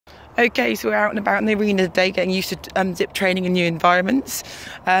Okay, so we're out and about in the arena today, getting used to zip training in new environments.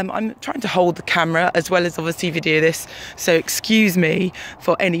 I'm trying to hold the camera as well as obviously video this, so excuse me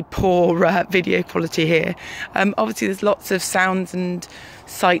for any poor video quality here. Obviously there's lots of sounds and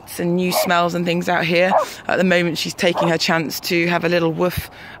sights and new smells and things out here. At the moment she's taking her chance to have a little woof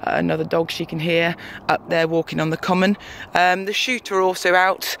at another dog she can hear up there walking on the common. The shooter are also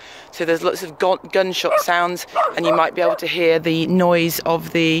out, so there's lots of gunshot sounds, and you might be able to hear the noise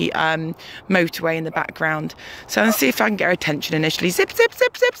of the motorway in the background. So I'm going to see if I can get her attention initially. Zip, zip,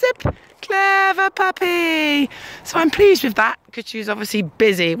 zip, zip, zip. Clever puppy. So I'm pleased with that because she was obviously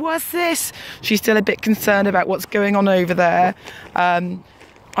busy. What's this? She's still a bit concerned about what's going on over there.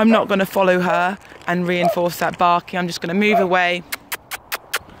 I'm not going to follow her and reinforce that barking. I'm just going to move away.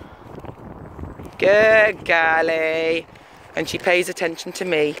 Good girlie. And she pays attention to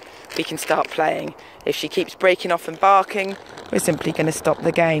me. We can start playing. If she keeps breaking off and barking, we're simply going to stop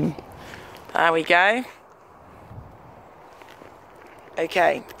the game. There we go.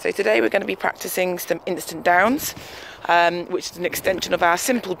 Okay, so today we're going to be practicing some instant downs, which is an extension of our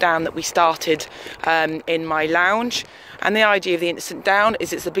simple down that we started in my lounge. And the idea of the instant down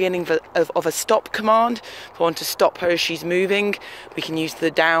is it's the beginning of a stop command. If we want to stop her as she's moving, we can use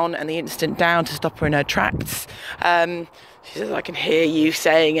the down and the instant down to stop her in her tracks. She says, I can hear you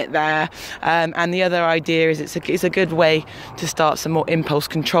saying it there. And the other idea is it's a good way to start some more impulse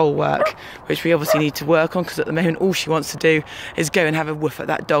control work, which we obviously need to work on because at the moment all she wants to do is go and have a woof at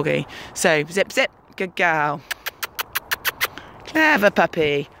that doggy. So zip, zip, good girl. Clever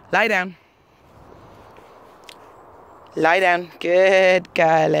puppy. Lie down. Lie down. Good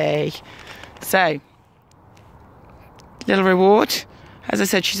girlie. So, little reward. As I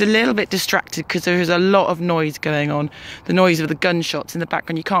said, she's a little bit distracted because there is a lot of noise going on. The noise of the gunshots in the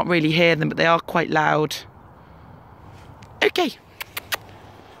background, you can't really hear them, but they are quite loud. Okay.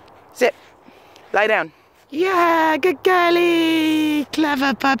 Zip. Lie down. Yeah, good girlie.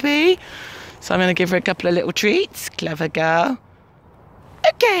 Clever puppy. So I'm going to give her a couple of little treats. Clever girl.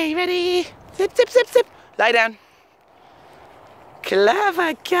 Okay, ready? Zip, zip, zip, zip. Lie down.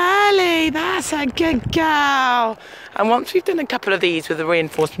 Clever girlie, that's a good girl. And once we've done a couple of these with the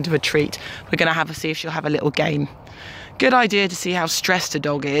reinforcement of a treat, we're going to have a see if she'll have a little game. Good idea to see how stressed a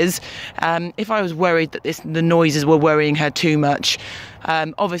dog is. If I was worried that the noises were worrying her too much,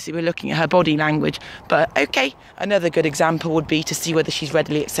 obviously we're looking at her body language, but okay, another good example would be to see whether she's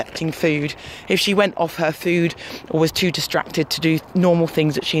readily accepting food. If she went off her food or was too distracted to do normal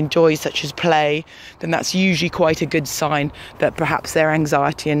things that she enjoys, such as play, then that's usually quite a good sign that perhaps their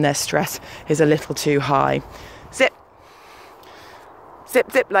anxiety and their stress is a little too high. Zip.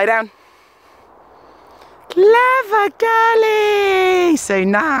 Zip, zip, lie down. Clever girlie! So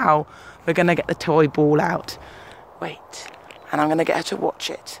now we're going to get the toy ball out. Wait, and I'm going to get her to watch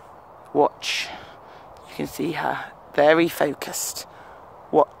it. Watch. You can see her very focused.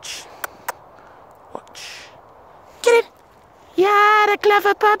 Watch. Watch. Get it! Yeah, the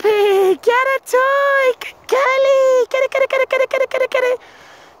clever puppy! Get a toy! Girlie! Get it, get it, get it, get it, get it, get it, get it!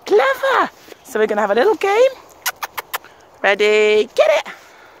 Clever! So we're going to have a little game. Ready? Get it!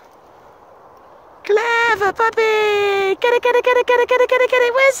 Clever puppy! Get it, get it, get it, get it, get it, get it, get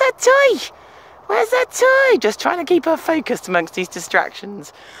it! Where's that toy? Where's that toy? Just trying to keep her focused amongst these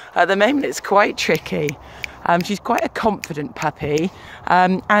distractions. At the moment it's quite tricky. She's quite a confident puppy,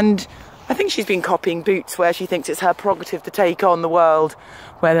 and I think she's been copying Boots, where she thinks it's her prerogative to take on the world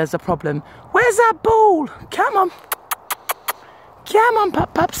where there's a problem. Where's that ball? Come on. Come on,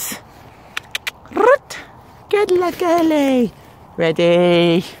 pups. Good luck, girlie.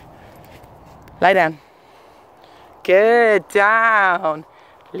 Ready? Lie down. Good, down.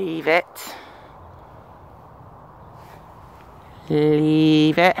 Leave it.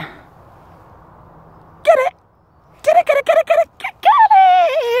 Leave it. Get it. Get it, get it, get it, get it, get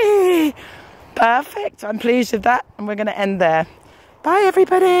it. Perfect. I'm pleased with that, and we're going to end there. Bye,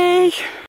 everybody.